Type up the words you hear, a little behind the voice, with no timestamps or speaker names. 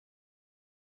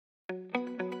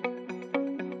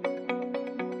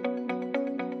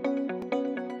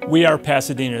We are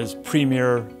Pasadena's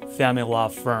premier family law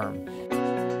firm.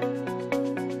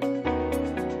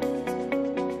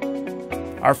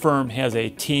 Our firm has a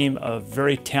team of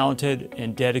very talented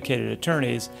and dedicated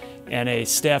attorneys and a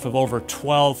staff of over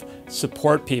 12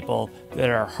 support people that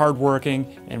are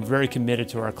hardworking and very committed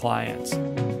to our clients.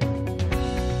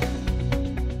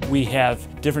 We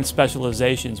have different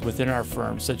specializations within our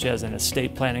firm, such as an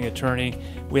estate planning attorney,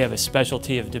 we have a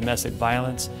specialty of domestic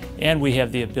violence, and we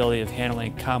have the ability of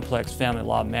handling complex family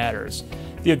law matters.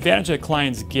 The advantage that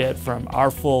clients get from our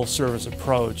full service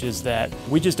approach is that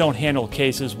we just don't handle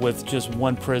cases with just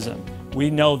one prism. We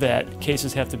know that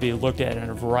cases have to be looked at in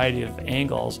a variety of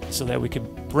angles so that we can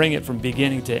bring it from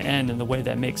beginning to end in the way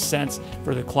that makes sense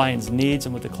for the client's needs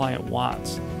and what the client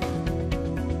wants.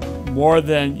 More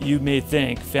than you may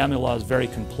think, family law is very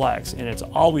complex and it's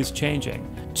always changing.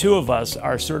 Two of us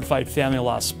are certified family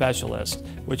law specialists,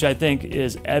 which I think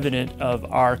is evident of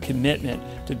our commitment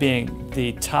to being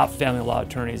the top family law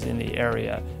attorneys in the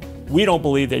area. We don't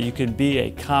believe that you can be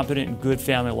a competent and good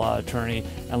family law attorney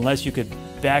unless you could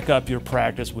back up your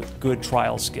practice with good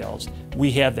trial skills.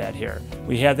 We have that here.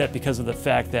 We have that because of the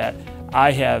fact that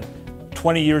I have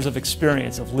 20 years of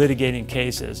experience of litigating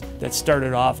cases that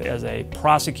started off as a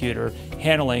prosecutor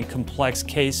handling complex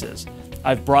cases.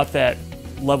 I've brought that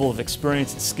level of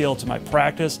experience and skill to my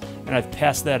practice, and I've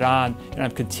passed that on, and I'm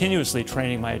continuously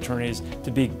training my attorneys to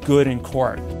be good in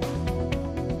court.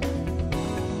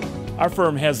 Our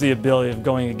firm has the ability of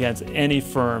going against any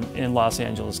firm in Los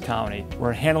Angeles County.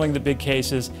 We're handling the big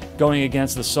cases, going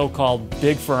against the so-called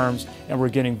big firms, and we're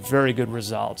getting very good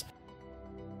results.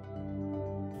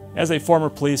 As a former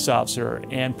police officer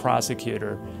and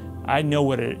prosecutor, I know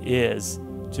what it is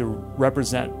to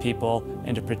represent people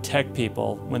and to protect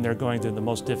people when they're going through the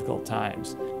most difficult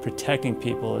times. Protecting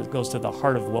people, it goes to the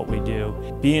heart of what we do.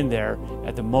 Being there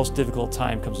at the most difficult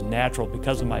time comes natural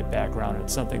because of my background.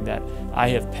 It's something that I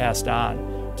have passed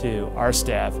on to our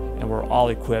staff, and we're all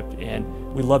equipped,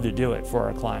 and we love to do it for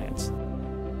our clients.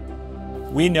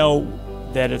 We know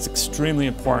that it's extremely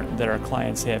important that our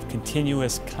clients have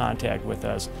continuous contact with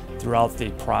us throughout the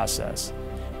process.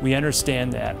 We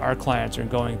understand that our clients are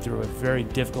going through a very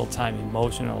difficult time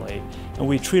emotionally, and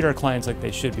we treat our clients like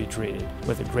they should be treated,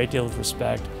 with a great deal of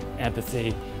respect,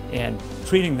 empathy, and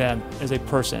treating them as a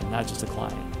person, not just a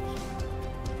client.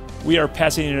 We are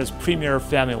Pasadena's premier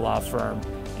family law firm,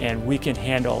 and we can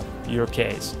handle your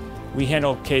case. We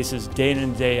handle cases day in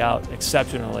and day out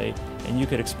exceptionally, and you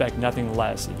could expect nothing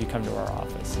less if you come to our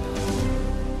office.